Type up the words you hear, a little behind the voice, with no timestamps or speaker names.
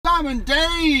Tom and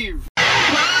Dave.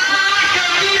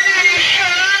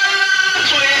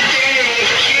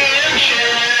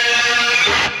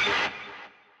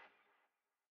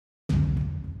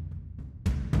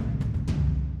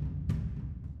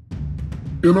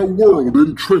 In a world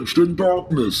entrenched in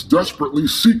darkness, desperately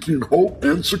seeking hope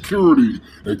and security,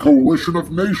 a coalition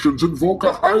of nations invoke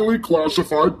a highly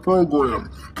classified program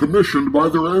commissioned by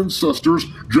their ancestors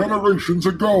generations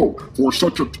ago for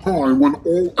such a time when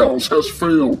all else has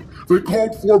failed. They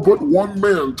called for but one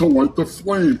man to light the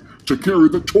flame, to carry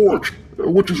the torch,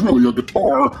 which is really a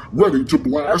guitar, ready to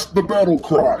blast the battle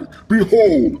cry.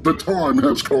 Behold, the time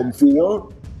has come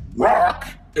for rock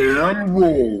and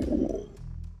roll.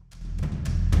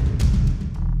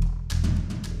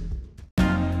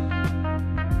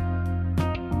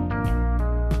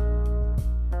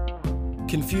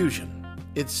 Confusion.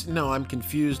 I'm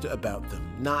confused about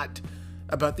them, not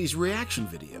about these reaction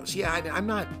videos. Yeah, I'm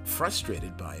not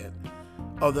frustrated by it,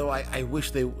 although I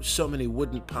wish so many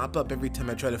wouldn't pop up every time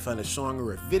I try to find a song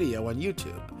or a video on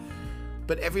YouTube.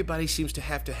 But everybody seems to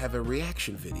have a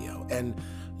reaction video, and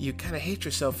you kind of hate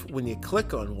yourself when you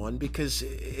click on one because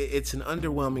it's an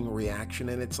underwhelming reaction,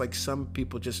 and it's like some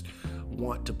people just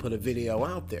want to put a video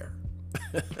out there.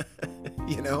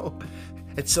 You know?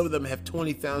 And some of them have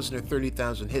 20,000 or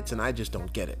 30,000 hits, and I just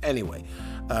don't get it. Anyway,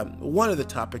 one of the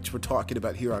topics we're talking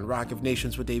about here on Rock of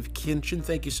Nations with Dave Kinchin.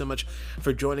 Thank you so much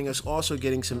for joining us. Also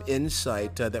getting some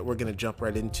insight that we're going to jump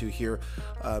right into here.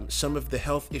 Some of the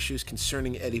health issues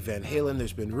concerning Eddie Van Halen.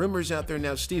 There's been rumors out there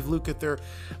now. Steve Lukather,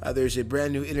 there's a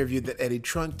brand new interview that Eddie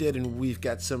Trunk did, and we've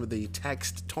got some of the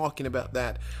text talking about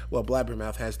that. Well,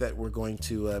 Blabbermouth has that. We're going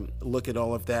to look at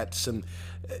all of that. Some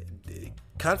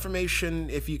confirmation,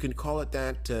 if you can call it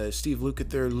that. Steve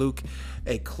Lukather, Luke,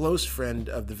 a close friend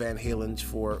of the Van Halens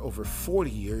for over 40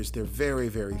 years. They're very,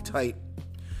 very tight.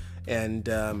 And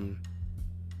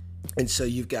so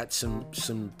you've got some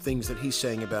things that he's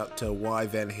saying about why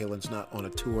Van Halen's not on a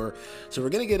tour. So we're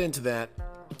going to get into that.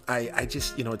 I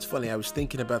just, it's funny. I was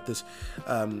thinking about this.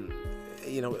 I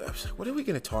was like, what are we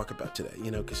going to talk about today?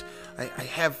 Because I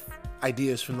have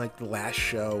ideas from like the last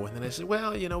show, and then I said,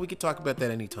 well, we could talk about that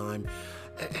anytime.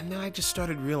 And then I just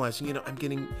started realizing, I'm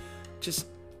getting just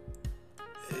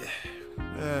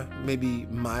maybe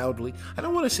mildly, I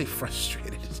don't want to say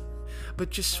frustrated, but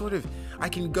just sort of, I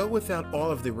can go without all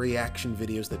of the reaction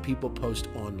videos that people post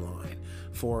online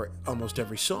for almost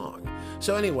every song.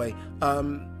 So anyway,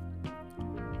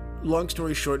 long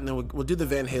story short, and then we'll do the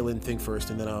Van Halen thing first,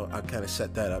 and then I'll kind of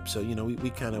set that up. So,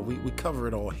 we cover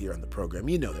it all here on the program.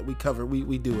 You know that we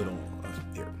do it all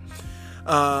here.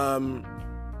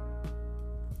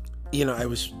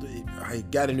 I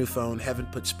got a new phone,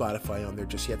 haven't put Spotify on there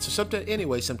just yet. So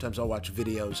sometimes I'll watch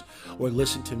videos or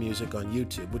listen to music on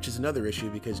YouTube, which is another issue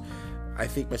because I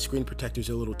think my screen protector is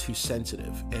a little too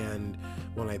sensitive. And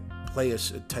when I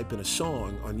type in a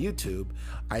song on YouTube,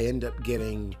 I end up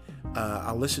getting,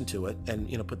 I'll listen to it and,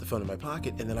 put the phone in my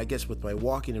pocket. And then I guess with my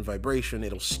walking and vibration,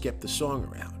 it'll skip the song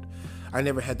around. I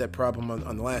never had that problem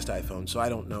on the last iPhone, so I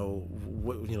don't know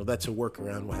that's a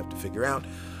workaround we'll have to figure out.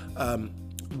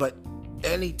 But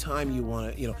anytime you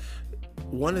want to,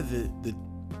 one of the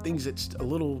things that's a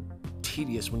little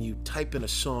tedious when you type in a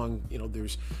song,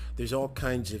 there's all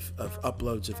kinds of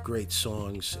uploads of great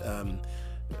songs,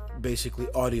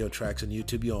 basically audio tracks on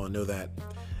YouTube. You all know that.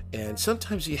 And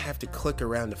sometimes you have to click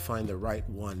around to find the right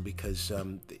one because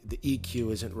the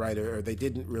EQ isn't right, or they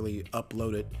didn't really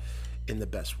upload it in the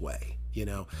best way,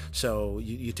 So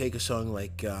you take a song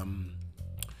like,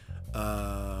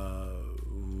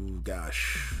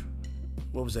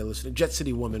 what was I listening to? Jet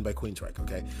City Woman by Queensryche,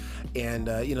 okay? And,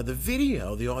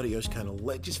 the audio is kind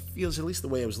of, just feels, at least the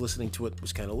way I was listening to it,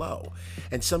 was kind of low.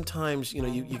 And sometimes,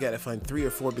 you got to find 3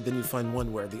 or 4, but then you find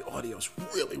one where the audio is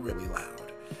really, really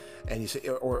loud. And you say,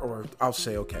 or I'll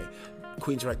say, okay,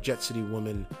 Queensryche, Jet City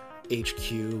Woman,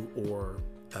 HQ, or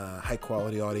high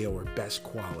quality audio, or best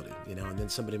quality, and then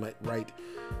somebody might write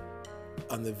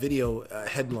on the video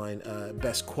headline,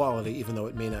 best quality, even though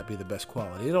it may not be the best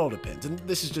quality. It all depends. And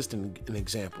this is just an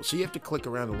example. So you have to click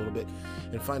around a little bit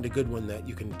and find a good one that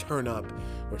you can turn up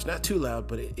where it's not too loud,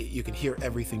 but you can hear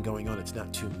everything going on. It's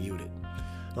not too muted.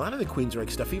 A lot of the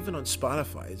Queensryche stuff, even on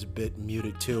Spotify, is a bit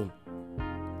muted too.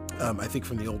 I think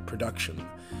from the old production.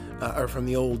 Or from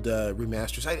the old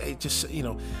remasters. I just,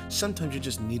 sometimes you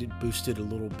just need it boosted a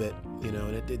little bit, and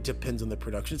it depends on the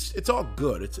production. It's all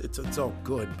good. It's all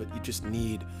good, but you just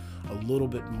need a little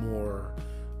bit more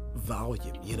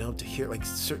volume, to hear like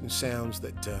certain sounds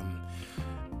that,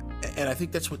 and I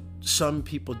think that's what some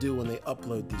people do when they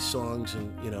upload these songs,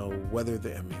 and whether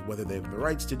they have the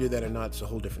rights to do that or not, it's a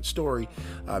whole different story,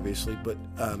 obviously. But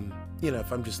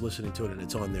if I'm just listening to it and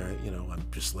it's on there, I'm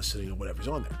just listening to whatever's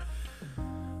on there.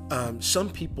 Some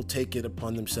people take it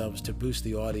upon themselves to boost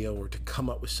the audio or to come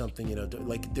up with something,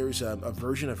 like there's a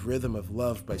version of Rhythm of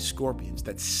Love by Scorpions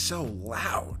that's so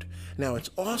loud. Now, it's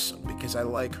awesome because I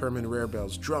like Herman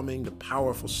Rarebell's drumming, the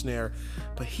powerful snare,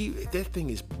 but that thing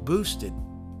is boosted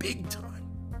big time,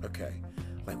 okay?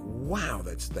 Like, wow,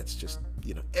 that's just,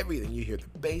 everything. You hear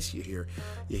the bass, you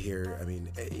hear, I mean,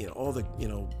 all the,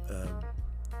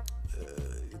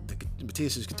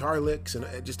 Matthias's guitar licks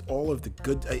and just all of the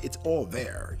good, it's all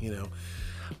there,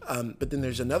 but then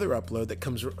there's another upload that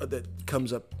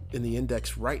comes up in the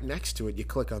index right next to it. You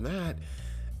click on that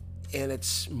and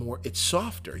it's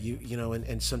softer,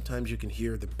 and sometimes you can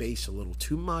hear the bass a little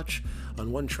too much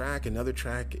on one track. Another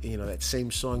track, that same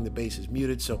song, the bass is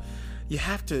muted, so you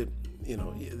have to,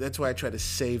 that's why I try to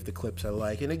save the clips I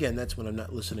like. And again, that's when I'm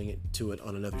not listening to it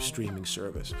on another streaming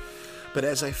service. But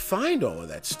as I find all of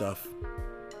that stuff,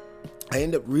 I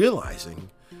end up realizing,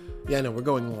 I know we're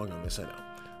going long on this, I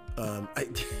know.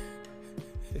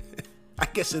 I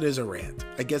guess it is a rant.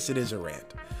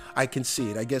 I can see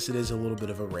it. I guess it is a little bit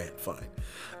of a rant, fine.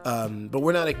 But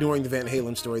we're not ignoring the Van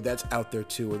Halen story. That's out there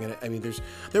too.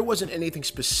 There wasn't anything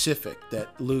specific that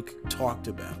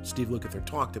Steve Lukather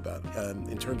talked about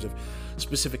in terms of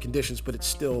specific conditions, but it's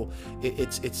still,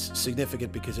 it's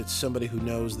significant because it's somebody who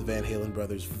knows the Van Halen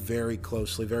brothers very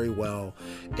closely, very well,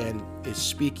 and is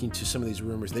speaking to some of these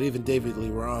rumors that even David Lee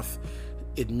Roth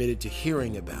admitted to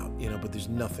hearing about, but there's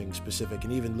nothing specific.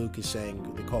 And even Luke is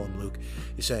saying, they call him Luke,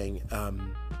 is saying,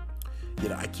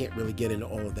 I can't really get into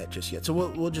all of that just yet. So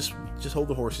we'll just hold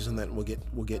the horses on that, and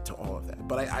we'll get to all of that.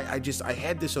 But I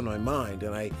had this on my mind,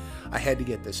 and I had to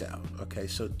get this out. Okay,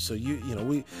 so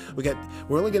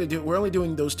we're only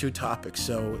doing those two topics.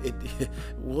 So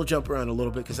we'll jump around a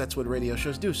little bit because that's what radio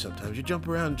shows do. Sometimes you jump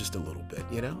around just a little bit.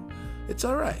 It's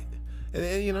all right.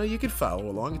 And you can follow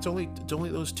along. It's only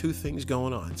those two things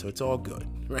going on, so it's all good,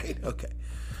 right? Okay.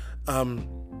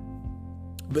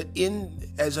 But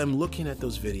as I'm looking at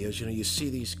those videos, you see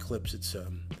these clips. It's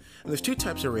and there's two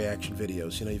types of reaction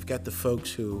videos. You've got the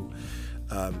folks who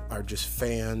are just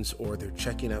fans, or they're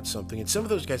checking out something. And some of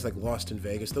those guys, like Lost in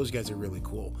Vegas, those guys are really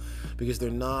cool because they're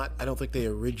not. I don't think they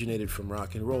originated from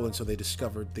rock and roll, and so they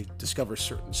discover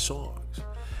certain songs.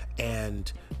 And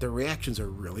their reactions are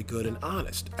really good and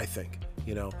honest, I think,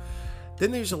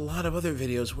 Then there's a lot of other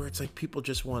videos where it's like people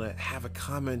just want to have a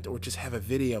comment or just have a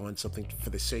video on something for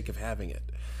the sake of having it.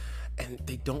 And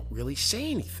they don't really say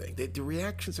anything. The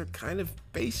reactions are kind of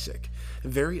basic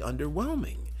and very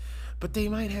underwhelming. But they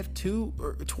might have 20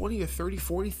 or 30,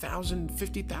 40,000,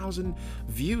 50,000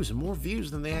 views, more views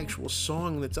than the actual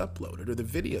song that's uploaded or the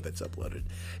video that's uploaded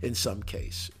in some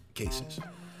cases.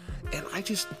 And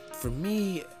for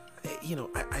me,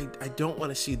 I don't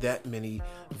want to see that many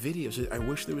videos. I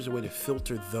wish there was a way to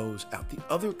filter those out. The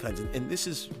other kinds, and this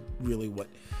is really what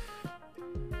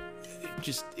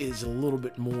just is a little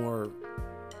bit more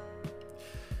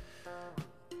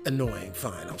annoying.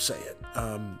 Fine, I'll say it.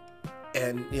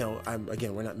 And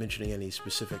we're not mentioning any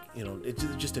specific. It's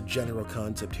just a general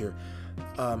concept here.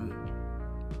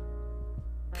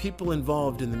 People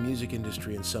involved in the music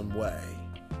industry in some way,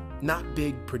 not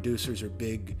big producers or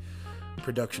big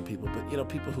production people, but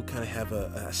people who kind of have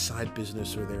a side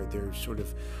business, or they're sort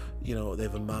of, they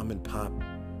have a mom and pop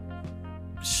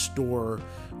store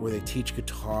where they teach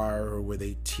guitar or where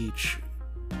they teach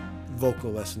vocal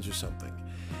lessons or something,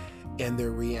 and they're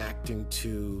reacting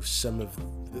to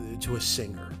to a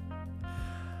singer.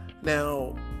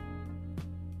 Now,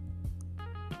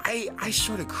 I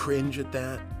sort of cringe at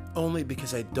that, only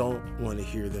because I don't want to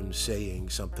hear them saying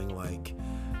something like,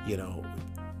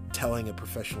 telling a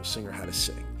professional singer how to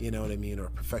sing, you know what I mean? Or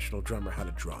a professional drummer how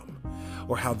to drum,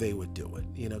 or how they would do it,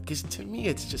 because to me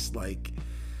it's just like,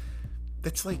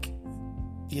 that's like,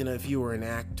 if you were an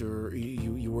actor,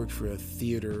 you worked for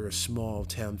a small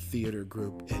town theater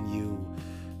group, and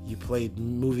you played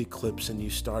movie clips and you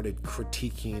started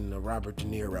critiquing Robert De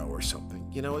Niro or something,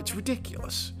 it's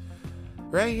ridiculous,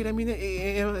 right? I mean,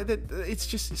 it's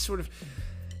just sort of,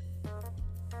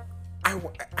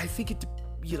 I think it,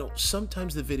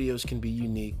 sometimes the videos can be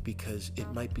unique because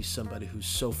it might be somebody who's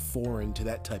so foreign to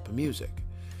that type of music.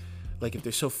 Like if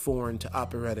they're so foreign to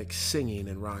operatic singing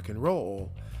and rock and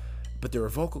roll, but they're a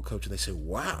vocal coach and they say,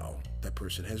 wow, that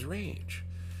person has range.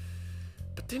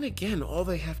 But then again, all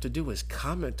they have to do is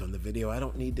comment on the video. I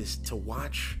don't need to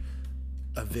watch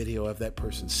a video of that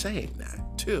person saying that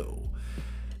too.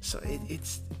 So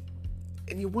it's,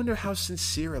 and you wonder how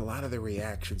sincere a lot of the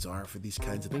reactions are for these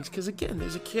kinds of things. Because again,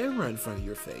 there's a camera in front of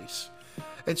your face.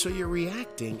 And so you're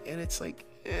reacting, and it's like,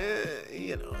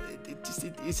 is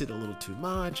it a little too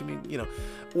much? I mean,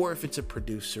 or if it's a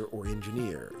producer or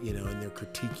engineer, and they're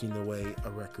critiquing the way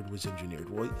a record was engineered.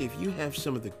 Well, if you have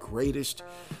some of the greatest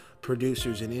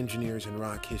producers and engineers in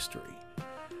rock history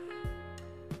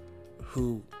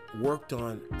who worked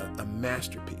on a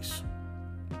masterpiece,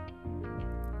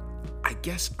 I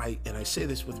guess and I say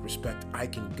this with respect, I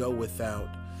can go without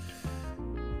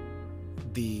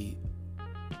the,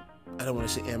 I don't want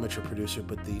to say amateur producer,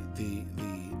 but the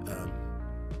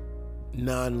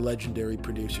non-legendary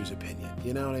producer's opinion.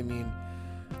 You know what I mean?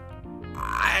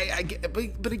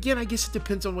 But again, I guess it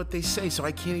depends on what they say. So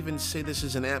I can't even say this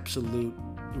is an absolute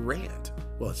rant.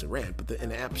 Well, it's a rant, but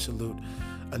an absolute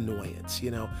annoyance.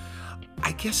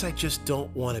 I guess I just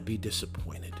don't want to be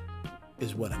disappointed,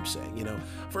 is what I'm saying.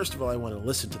 First of all, I want to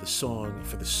listen to the song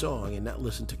for the song and not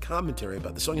listen to commentary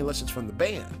about the song unless it's from the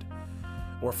band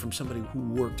or from somebody who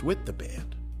worked with the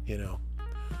band,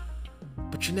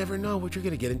 But you never know what you're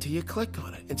going to get until you click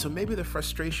on it. And so maybe the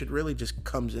frustration really just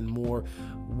comes in more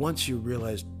once you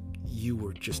realize you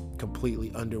were just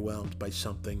completely underwhelmed by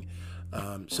something,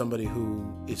 somebody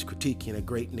who is critiquing a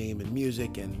great name in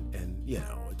music, and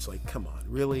it's like, come on,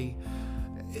 really?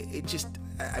 It just,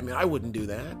 I wouldn't do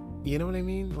that. You know what I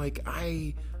mean? Like,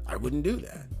 I wouldn't do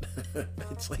that.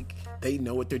 It's like they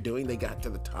know what they're doing. They got to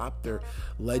the top. They're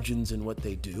legends in what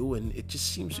they do, and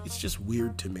it's just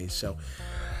weird to me. So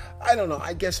I don't know.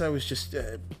 I guess I was just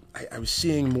I was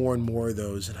seeing more and more of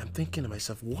those, and I'm thinking to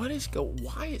myself, why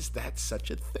is that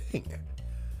such a thing?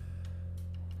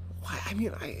 Why?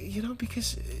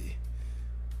 Because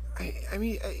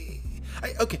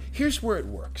okay. Here's where it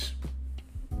works.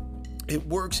 It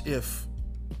works if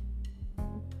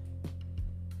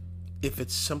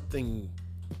it's something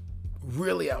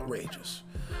really outrageous,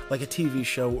 like a TV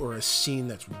show or a scene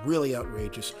that's really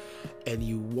outrageous, and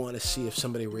you want to see if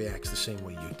somebody reacts the same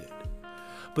way you did.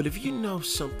 But if you know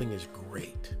something is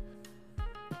great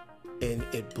and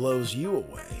it blows you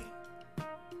away,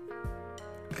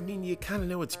 you kind of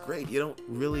know it's great. You don't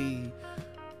really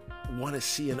want to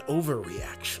see an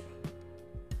overreaction.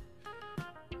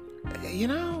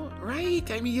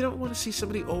 Right? You don't want to see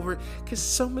somebody because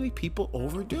so many people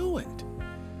overdo it.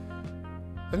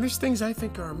 And there's things I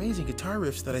think are amazing, guitar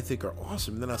riffs that I think are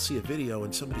awesome. And then I'll see a video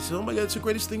and somebody says, oh my God, it's the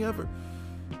greatest thing ever.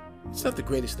 It's not the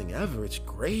greatest thing ever. It's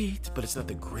great, but it's not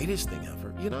the greatest thing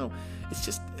ever. It's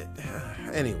just,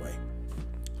 anyway.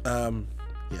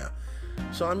 Yeah.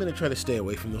 So I'm going to try to stay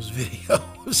away from those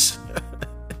videos.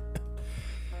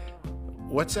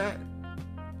 What's that?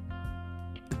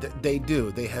 They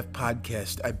do. They have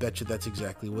podcasts. I bet you that's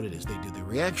exactly what it is. They do the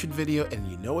reaction video, and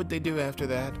you know what they do after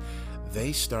that?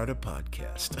 They start a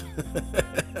podcast.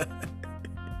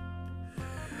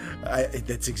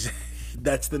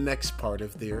 That's the next part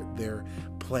of their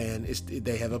plan is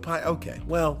they have a pod. Okay,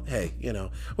 well, hey,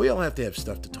 we all have to have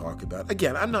stuff to talk about.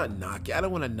 Again, I'm not knocking. I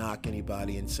don't want to knock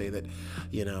anybody and say that,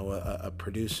 a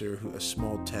producer, a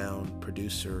small town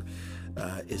producer,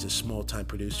 is a small-time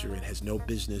producer and has no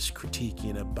business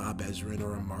critiquing a Bob Ezrin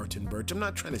or a Martin Birch. I'm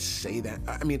not trying to say that.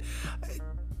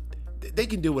 They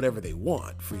can do whatever they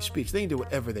want. Free speech. They can do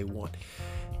whatever they want.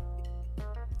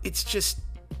 It's just,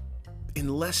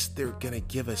 unless they're going to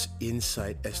give us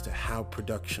insight as to how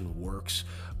production works,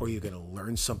 or you're going to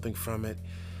learn something from it,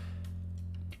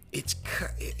 it's,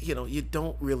 you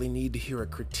don't really need to hear a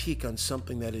critique on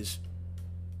something that is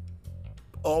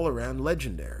all around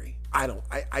legendary. I don't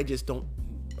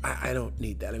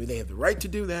need that. They have the right to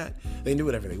do that. They can do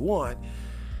whatever they want.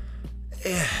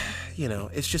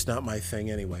 It's just not my thing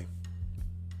anyway.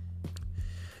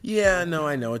 Yeah, no,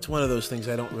 I know. It's one of those things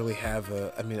I don't really have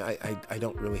I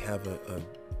don't really have a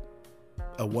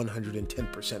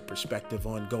 110% perspective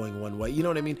on going one way. You know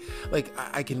what I mean? Like,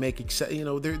 I can make,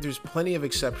 there's plenty of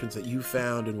exceptions that you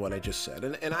found in what I just said.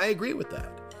 And I agree with that.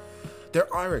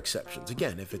 There are exceptions.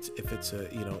 Again,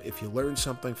 if you learn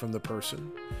something from the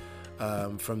person,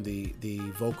 from the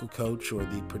vocal coach or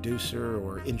the producer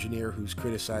or engineer who's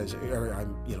criticizing, or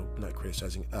not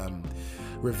criticizing,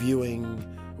 reviewing,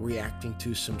 reacting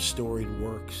to some storied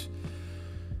works.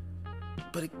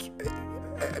 But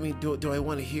do I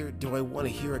want to hear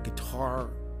a guitar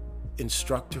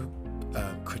instructor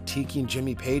critiquing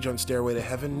Jimmy Page on Stairway to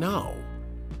Heaven? No,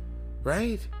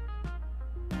 right?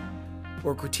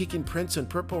 Or critiquing Prince on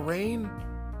Purple Rain?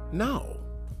 No.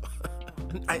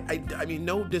 I mean,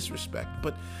 no disrespect,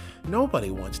 but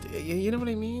nobody wants to. You know what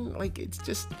I mean? Like, it's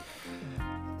just,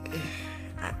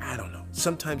 I don't know.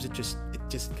 Sometimes it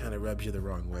just kind of rubs you the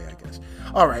wrong way, I guess.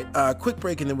 All right, quick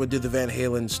break, and then we'll do the Van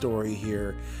Halen story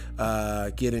here,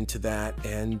 get into that,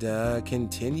 and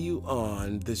continue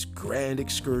on this grand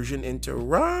excursion into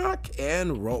rock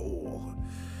and roll.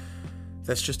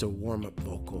 That's just a warm-up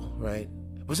vocal, right?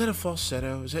 Was that a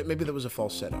falsetto? Maybe that was a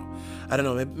falsetto. I don't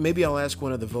know. Maybe I'll ask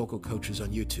one of the vocal coaches on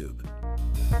YouTube.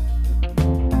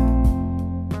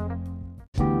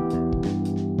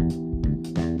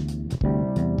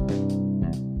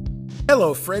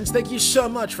 Hello, friends. Thank you so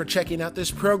much for checking out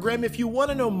this program. If you want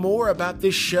to know more about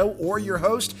this show or your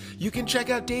host, you can check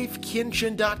out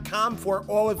DaveKinchin.com for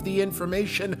all of the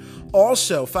information.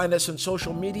 Also, find us on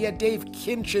social media, Dave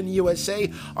Kinchin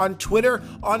USA, on Twitter,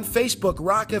 on Facebook,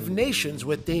 Rock of Nations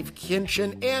with Dave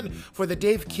Kinchin. And for the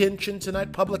Dave Kinchin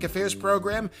Tonight Public Affairs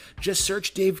program, just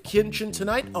search Dave Kinchin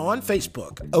Tonight on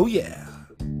Facebook. Oh, yeah.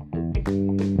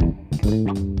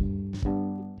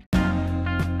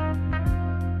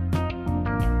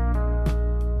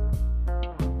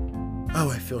 Oh,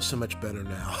 I feel so much better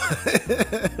now.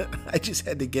 I just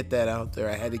had to get that out there.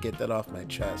 I had to get that off my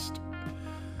chest.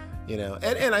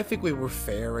 And I think we were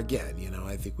fair again.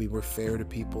 I think we were fair to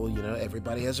people.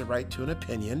 Everybody has a right to an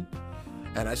opinion,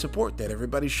 and I support that.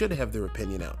 Everybody should have their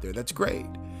opinion out there. That's great.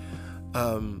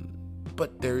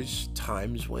 But there's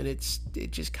times when it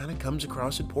just kind of comes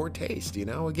across in poor taste,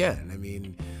 Again, I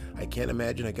mean, I can't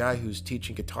imagine a guy who's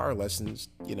teaching guitar lessons,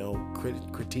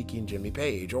 critiquing Jimmy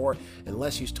Page, or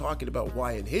unless he's talking about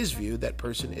why, in his view, that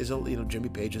person is Jimmy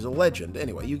Page is a legend.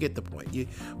 Anyway, you get the point.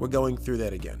 We're going through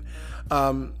that again.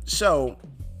 So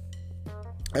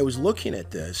I was looking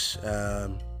at this.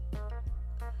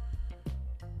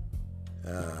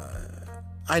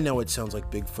 I know it sounds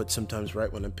like Bigfoot sometimes,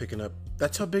 right, when I'm picking up.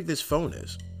 That's how big this phone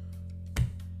is.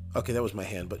 Okay, that was my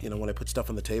hand, but when I put stuff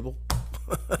on the table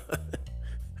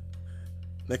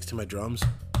next to my drums.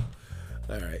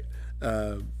 All right.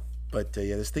 But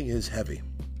this thing is heavy.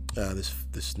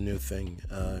 This new thing.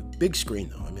 Big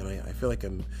screen, though. I mean, I feel like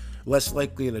I'm less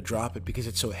likely to drop it because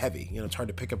it's so heavy. It's hard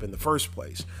to pick up in the first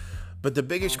place. But the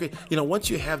bigger screen, once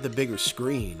you have the bigger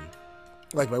screen,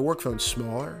 like my work phone's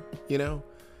smaller,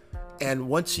 and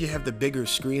once you have the bigger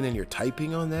screen and you're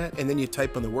typing on that, and then you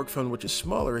type on the work phone, which is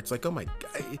smaller, it's like, oh my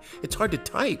God, it's hard to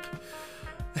type.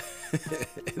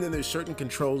 And then there's certain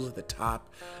controls at the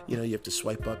top. You have to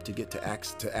swipe up to get to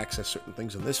access certain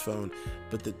things on this phone,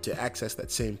 but to access that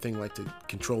same thing, like to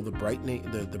control the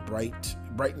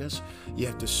brightness, you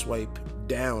have to swipe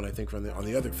down, I think, on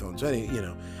the other phones.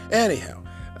 Anyhow.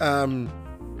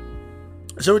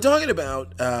 So we're talking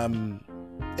about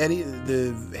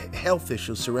the health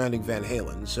issues surrounding Van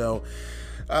Halen. So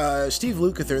Steve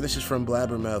Lukather, this is from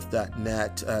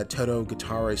blabbermouth.net, Toto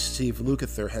guitarist Steve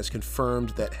Lukather has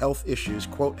confirmed that health issues,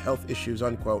 quote, health issues,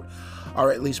 unquote,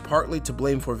 are at least partly to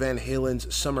blame for Van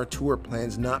Halen's summer tour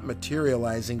plans not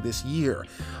materializing this year.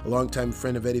 A longtime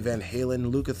friend of Eddie Van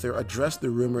Halen, Lukather addressed the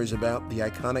rumors about the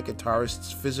iconic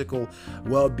guitarist's physical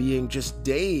well-being just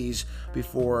days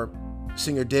before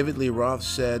singer David Lee Roth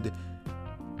said,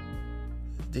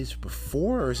 days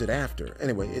before, or is it after?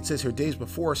 Anyway, it says here, days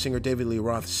before, singer David Lee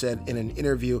Roth said in an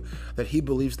interview that he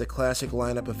believes the classic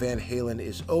lineup of Van Halen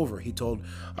is over. He told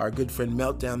our good friend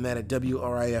Meltdown that at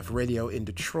WRIF Radio in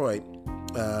Detroit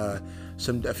a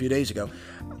few days ago.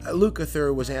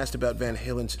 Lukather was asked about Van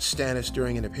Halen's status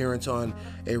during an appearance on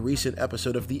a recent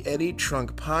episode of the Eddie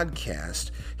Trunk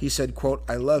podcast. He said, quote,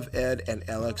 I love Ed and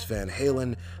Alex Van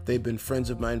Halen. They've been friends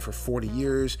of mine for 40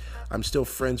 years. I'm still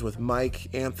friends with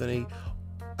Mike, Anthony.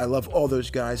 I love all those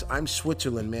guys. I'm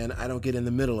Switzerland, man. I don't get in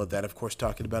the middle of that. Of course,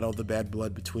 talking about all the bad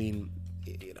blood between,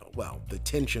 the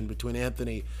tension between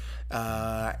Anthony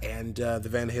and the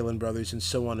Van Halen brothers and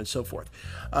so on and so forth.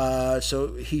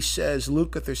 So he says,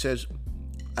 Lukather says,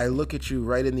 I look at you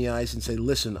right in the eyes and say,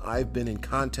 listen, I've been in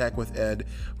contact with Ed.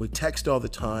 We text all the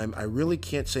time. I really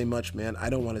can't say much, man. I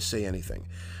don't want to say anything.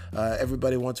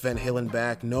 Everybody wants Van Halen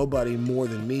back. Nobody more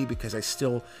than me, because I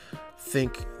still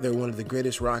think they're one of the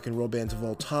greatest rock and roll bands of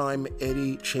all time.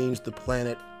 Eddie changed the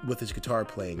planet with his guitar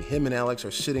playing. Him and Alex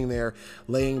are sitting there,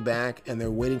 laying back, and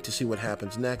they're waiting to see what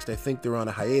happens next. I think they're on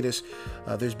a hiatus.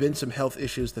 There's been some health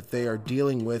issues that they are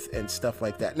dealing with and stuff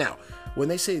like that. Now, when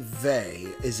they say they,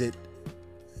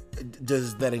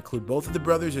 does that include both of the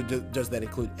brothers, or does that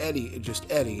include Eddie,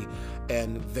 just Eddie,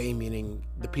 and they meaning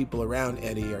the people around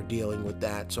Eddie are dealing with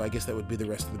that? So I guess that would be the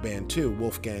rest of the band too,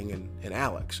 Wolfgang and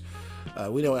Alex.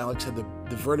 We know Alex had the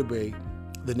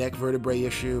neck vertebrae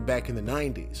issue back in the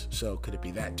 90s, so could it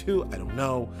be that too? I don't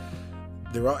know.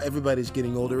 Everybody's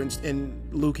getting older,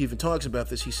 and Luke even talks about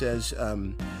this. He says,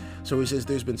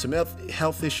 there's been some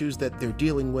health issues that they're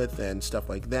dealing with and stuff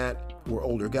like that. we're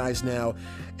older guys now,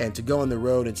 and to go on the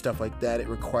road and stuff like that, it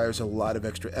requires a lot of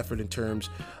extra effort in terms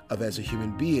of as a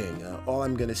human being. All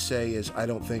I'm going to say is I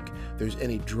don't think there's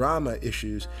any drama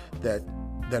issues that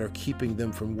are keeping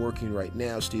them from working right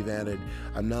now. Steve added,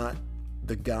 I'm not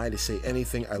the guy to say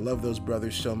anything. I love those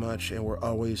brothers so much, and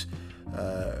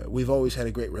we've always had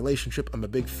a great relationship. I'm a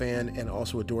big fan and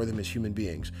also adore them as human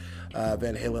beings.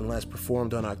 Van Halen last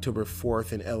performed on October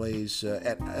 4th in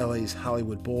at LA's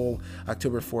Hollywood Bowl,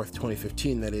 October 4th,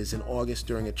 2015. That is, in August,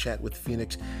 during a chat with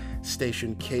Phoenix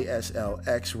station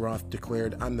KSLX, Roth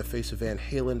declared, I'm the face of Van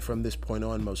Halen from this point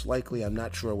on, most likely. I'm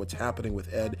not sure what's happening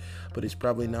with Ed, but he's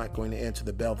probably not going to answer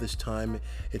the bell this time.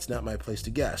 It's not my place to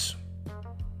guess.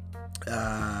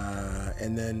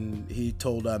 And then he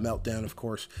told Meltdown, of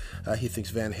course, he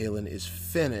thinks Van Halen is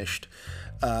finished.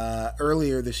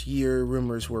 Earlier this year,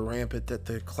 rumors were rampant that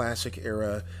the classic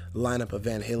era lineup of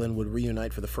Van Halen would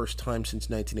reunite for the first time since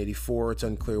 1984. It's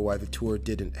unclear why the tour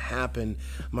didn't happen.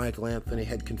 Michael Anthony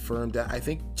had confirmed, I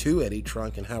think to Eddie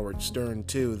Trunk and Howard Stern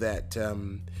too, that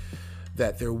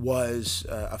there was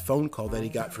a phone call that he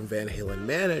got from Van Halen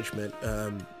management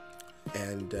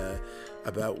and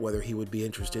about whether he would be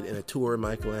interested in a tour.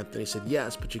 Michael Anthony said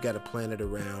yes, but you got to plan it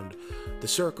around the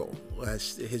Circle,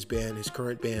 as his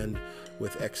current band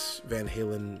with ex-Van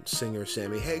Halen singer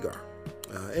Sammy Hagar.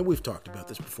 And we've talked about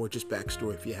this before, just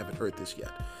backstory if you haven't heard this yet.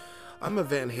 I'm a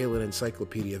Van Halen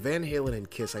encyclopedia. Van Halen and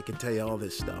Kiss, I can tell you all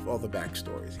this stuff, all the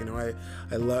backstories. You know, I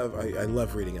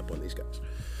love reading up on these guys.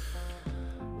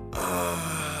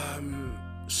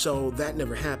 So that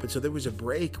never happened. So there was a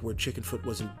break where Chickenfoot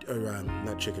wasn't, or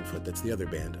not Chickenfoot, that's the other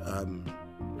band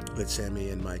that Sammy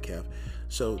and Mike have.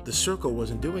 So the Circle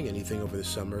wasn't doing anything over the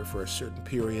summer for a certain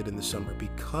period in the summer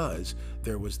because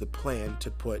there was the plan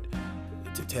to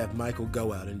have Michael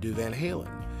go out and do Van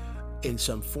Halen in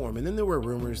some form. And then there were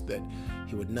rumors that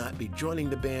he would not be joining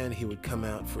the band. He would come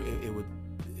out for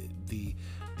the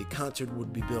concert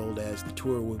would be billed as, the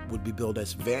tour would be billed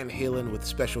as Van Halen with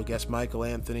special guest Michael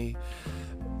Anthony.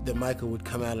 That Michael would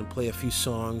come out and play a few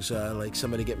songs like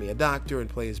Somebody Get Me a Doctor and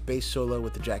play his bass solo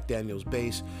with the Jack Daniels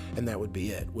bass, and that would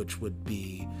be it, which would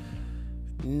be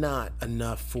not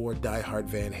enough for diehard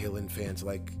Van Halen fans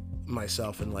like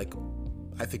myself and like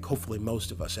I think hopefully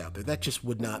most of us out there. That just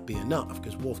would not be enough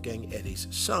because Wolfgang, Eddie's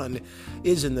son,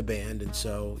 is in the band, and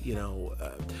so,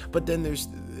 but then there's,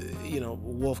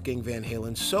 Wolfgang Van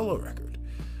Halen's solo record,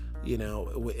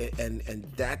 and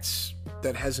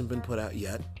that hasn't been put out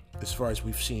yet as far as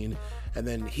we've seen, and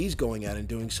then he's going out and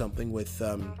doing something with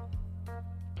the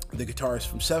guitarist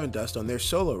from Seven Dust on their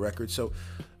solo record. So,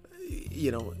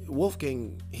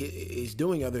 Wolfgang is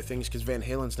doing other things because Van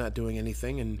Halen's not doing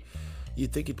anything, and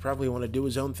you'd think he'd probably want to do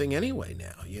his own thing anyway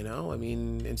now, I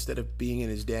mean, instead of being in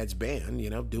his dad's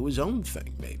band, do his own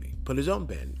thing, maybe put his own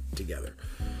band together.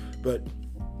 But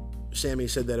Sammy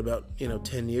said that about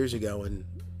 10 years ago, and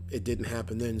it didn't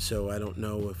happen then, so I don't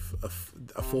know if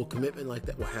a full commitment like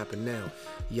that will happen now.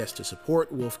 Yes, to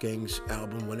support Wolfgang's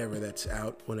album whenever that's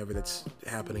out, whenever that's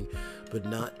happening, but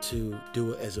not to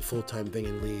do it as a full-time thing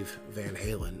and leave Van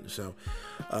Halen. So,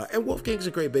 and Wolfgang's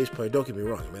a great bass player, don't get me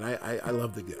wrong. I mean, I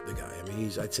love the guy. I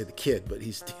mean, I'd say the kid, but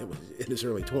he's in his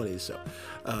early 20s, so,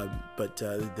 but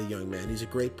the young man, he's a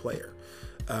great player.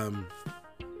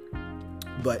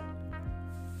 But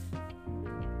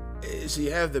so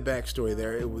you have the backstory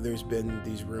there. There's been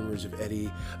these rumors of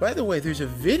Eddie. By the way, there's a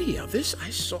video.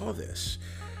 I saw this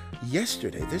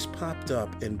yesterday. This popped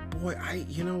up, and boy,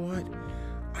 you know what?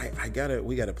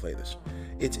 We gotta play this.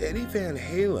 It's Eddie Van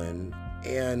Halen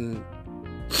and,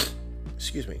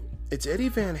 it's Eddie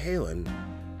Van Halen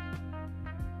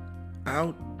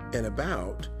out and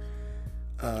about.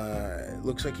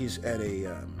 Looks like he's at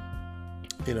a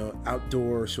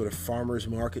outdoor sort of farmer's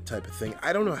market type of thing.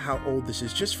 I don't know how old this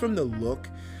is. Just from the look,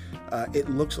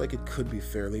 it looks like it could be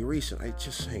fairly recent.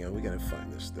 Hang on, we gotta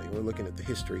find this thing. We're looking at the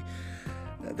history.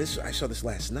 I saw this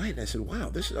last night, and I said, wow,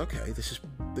 this is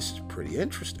pretty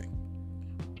interesting.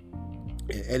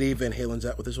 And Eddie Van Halen's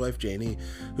out with his wife, Janie,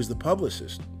 who's the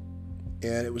publicist.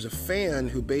 And it was a fan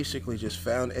who basically just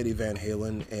found Eddie Van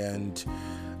Halen and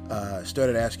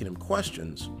started asking him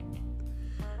questions.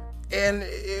 And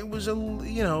it was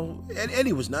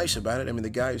Eddie was nice about it. I mean, the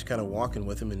guy was kind of walking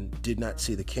with him and did not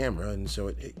see the camera, and so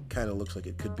it kind of looks like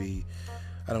it could be,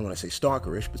 I don't want to say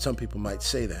stalkerish, but some people might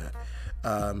say that.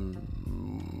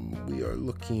 We are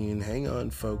looking, hang on,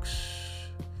 folks.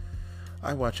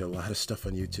 I watch a lot of stuff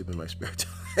on YouTube in my spare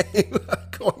time,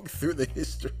 going through the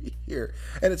history here,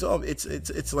 and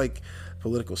it's like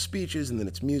political speeches, and then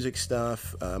it's music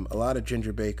stuff. A lot of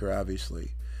Ginger Baker,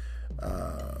 obviously.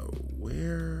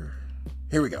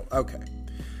 Here we go. Okay.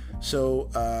 So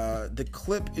the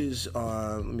clip is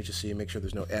on. Let me just see, make sure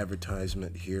there's no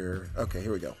advertisement here. Okay,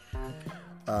 here we go.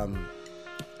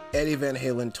 Eddie Van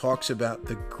Halen talks about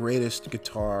the greatest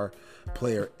guitar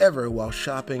player ever while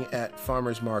shopping at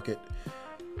Farmer's Market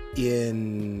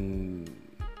in,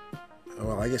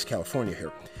 well, I guess California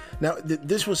here. Now,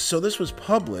 this was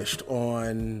published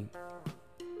on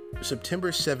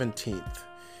September 17th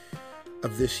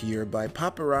of this year by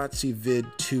Paparazzi Vid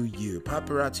 2U.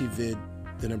 Paparazzi Vid,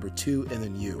 the number 2 and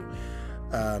then U.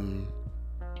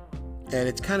 And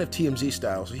it's kind of TMZ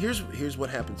style. So here's what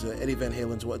happens. Eddie Van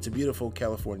Halen's, it's a beautiful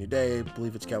California day. I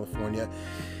believe it's California.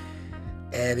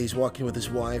 And he's walking with his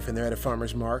wife, and they're at a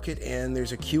farmer's market, and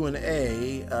there's a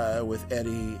Q&A with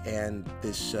Eddie and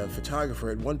this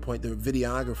photographer. At one point, the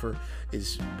videographer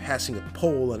is passing a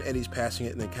pole, and Eddie's passing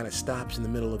it, and then kind of stops in the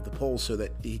middle of the pole so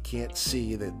that he can't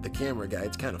see the camera guy.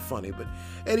 It's kind of funny, but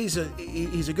Eddie's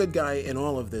he's a good guy in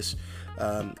all of this,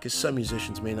 because some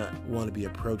musicians may not want to be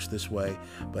approached this way,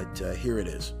 but here it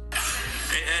is.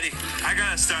 Hey, Eddie, I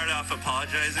gotta start off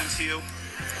apologizing to you.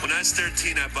 When I was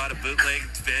 13, I bought a bootleg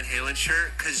Van Halen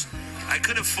shirt because I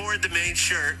couldn't afford the main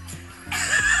shirt.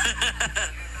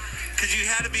 Because you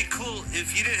had to be cool.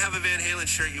 If you didn't have a Van Halen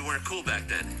shirt, you weren't cool back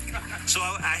then. So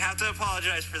I have to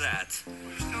apologize for that.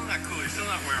 You're still not cool. You're still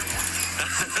not wearing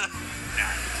one.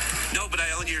 No, but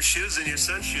I own your shoes and your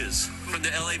son's shoes from the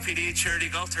LAPD charity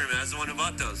golf tournament. I was the one who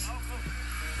bought those.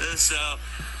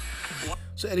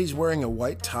 So Eddie's wearing a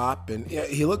white top, and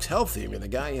he looks healthy. I mean, the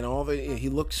guy, he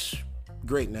looks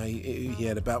great. Now, he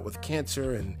had a bout with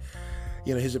cancer, and,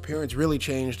 his appearance really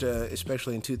changed,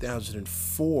 especially in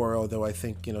 2004, although I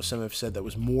think, some have said that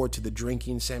was more to the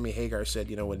drinking. Sammy Hagar said,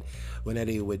 when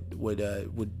Eddie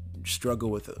would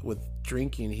struggle with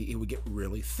drinking, he would get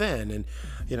really thin, and,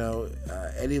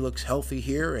 Eddie looks healthy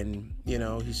here, and,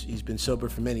 he's been sober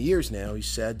for many years now, he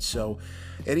said. So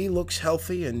Eddie looks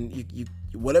healthy, and you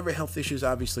whatever health issues,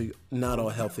 obviously not all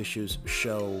health issues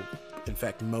show. In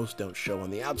fact, most don't show on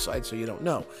the outside, so you don't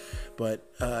know. But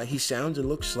he sounds and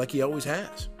looks like he always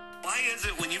has. Why is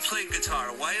it when you play guitar,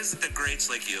 why is it the greats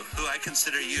like you, who I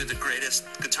consider you the greatest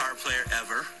guitar player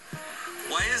ever,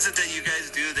 why is it that you guys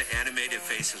do the animated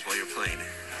faces while you're playing?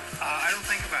 I don't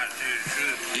think about it,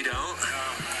 dude. You don't?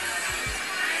 No.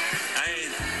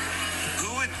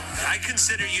 I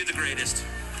consider you the greatest.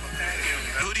 Okay.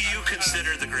 Who do you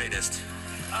consider the greatest?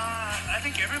 I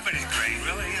think everybody's great,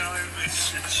 really.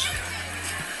 It's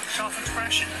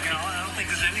self-expression. I don't think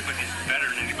there's anybody better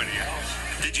than anybody else.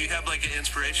 Did you have like an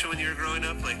inspiration when you were growing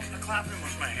up? Like Clapton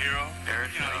was my hero.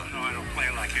 Eric? Even though I don't play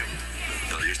like him.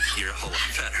 No, you're a whole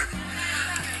lot better.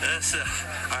 That's all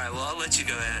right. Well, I'll let you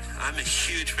go, Ed. I'm a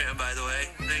huge fan, by the way.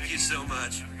 Thank you so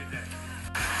much. Have a good day.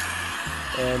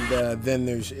 And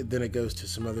then it goes to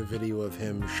some other video of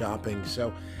him shopping.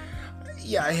 So,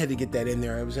 yeah, I had to get that in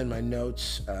there. I was in my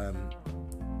notes,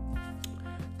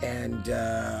 and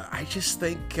I just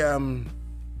think,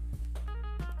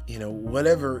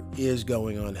 whatever is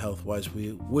going on health-wise,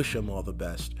 we wish him all the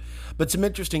best. But some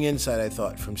interesting insight, I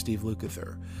thought, from Steve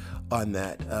Lukather on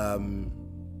that,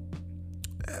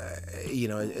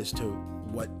 as to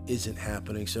what isn't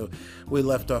happening. So we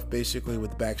left off basically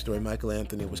with the backstory. Michael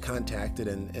Anthony was contacted,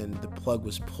 and the plug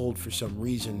was pulled for some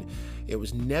reason. It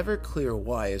was never clear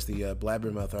why, as the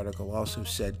Blabbermouth article also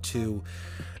said too.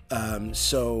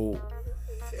 So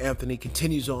Anthony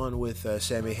continues on with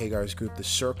Sammy Hagar's group, The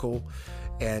Circle,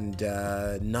 and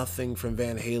nothing from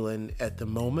Van Halen at the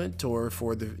moment or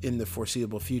in the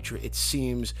foreseeable future. It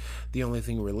seems the only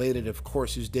thing related, of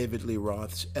course, is David Lee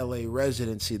Roth's LA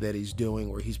residency that he's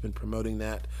doing, where he's been promoting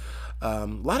that. A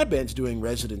lot of bands doing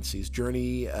residencies.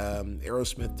 Journey,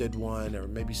 Aerosmith did one, or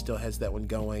maybe still has that one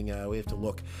going. We have to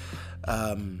look.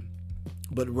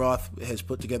 But Roth has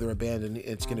put together a band, and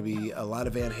it's going to be a lot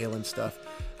of Van Halen stuff.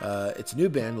 It's a new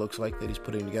band, looks like, that he's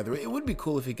putting together. It would be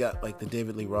cool if he got, like, the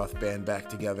David Lee Roth band back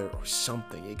together or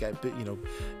something. You got,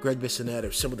 Greg Bissonette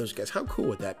or some of those guys. How cool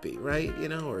would that be, right?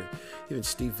 Or even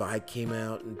Steve Vai came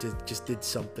out and did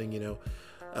something, It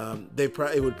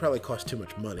would probably cost too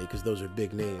much money because those are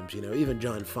big names, Even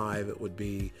John 5, it would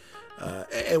be...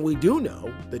 and we do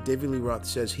know that David Lee Roth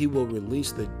says he will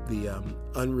release the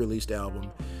unreleased album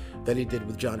that he did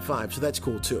with John 5, so that's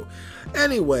cool too.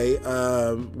 Anyway,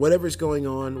 whatever's going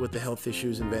on with the health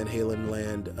issues in Van Halen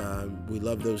land, we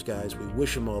love those guys. We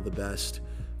wish them all the best.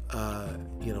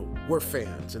 We're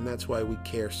fans, and that's why we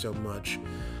care so much.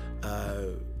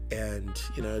 And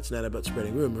it's not about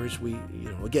spreading rumors. We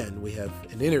have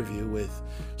an interview with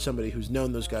somebody who's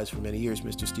known those guys for many years,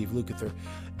 Mr. Steve Lukather,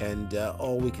 and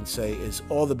all we can say is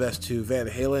all the best to Van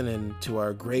Halen and to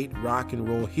our great rock and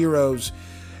roll heroes.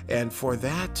 And for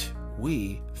that,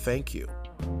 we thank you.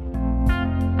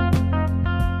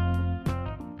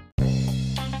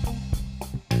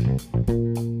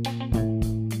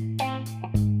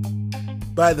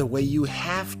 By the way, you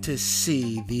have to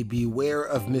see the Beware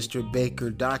of Mr.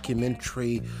 Baker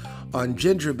documentary on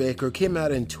Ginger Baker. It came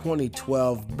out in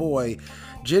 2012. Boy,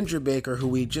 Ginger Baker, who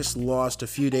we just lost a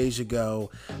few days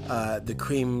ago, the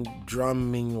Cream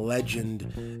drumming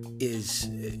legend, you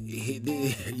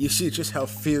see just how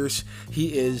fierce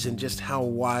he is and just how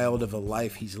wild of a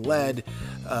life he's led.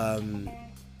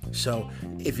 So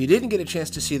if you didn't get a chance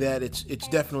to see that, it's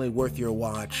definitely worth your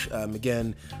watch.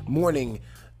 Again, mourning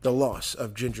the loss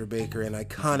of Ginger Baker, an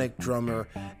iconic drummer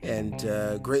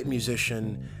and great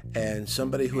musician, and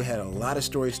somebody who had a lot of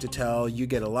stories to tell. You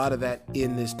get a lot of that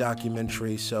in this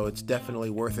documentary, so it's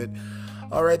definitely worth it.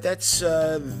 All right, that's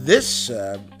this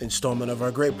installment of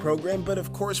our great program, but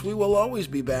of course we will always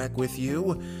be back with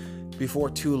you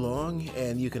before too long,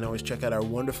 and you can always check out our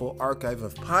wonderful archive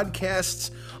of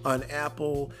podcasts on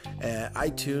Apple,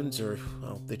 iTunes, or,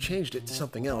 well, they changed it to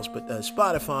something else, but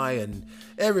Spotify and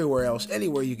everywhere else,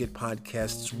 anywhere you get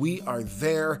podcasts, we are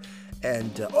there,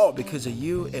 and all because of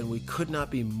you, and we could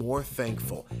not be more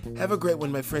thankful. Have a great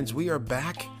one, my friends. We are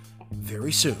back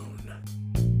very soon.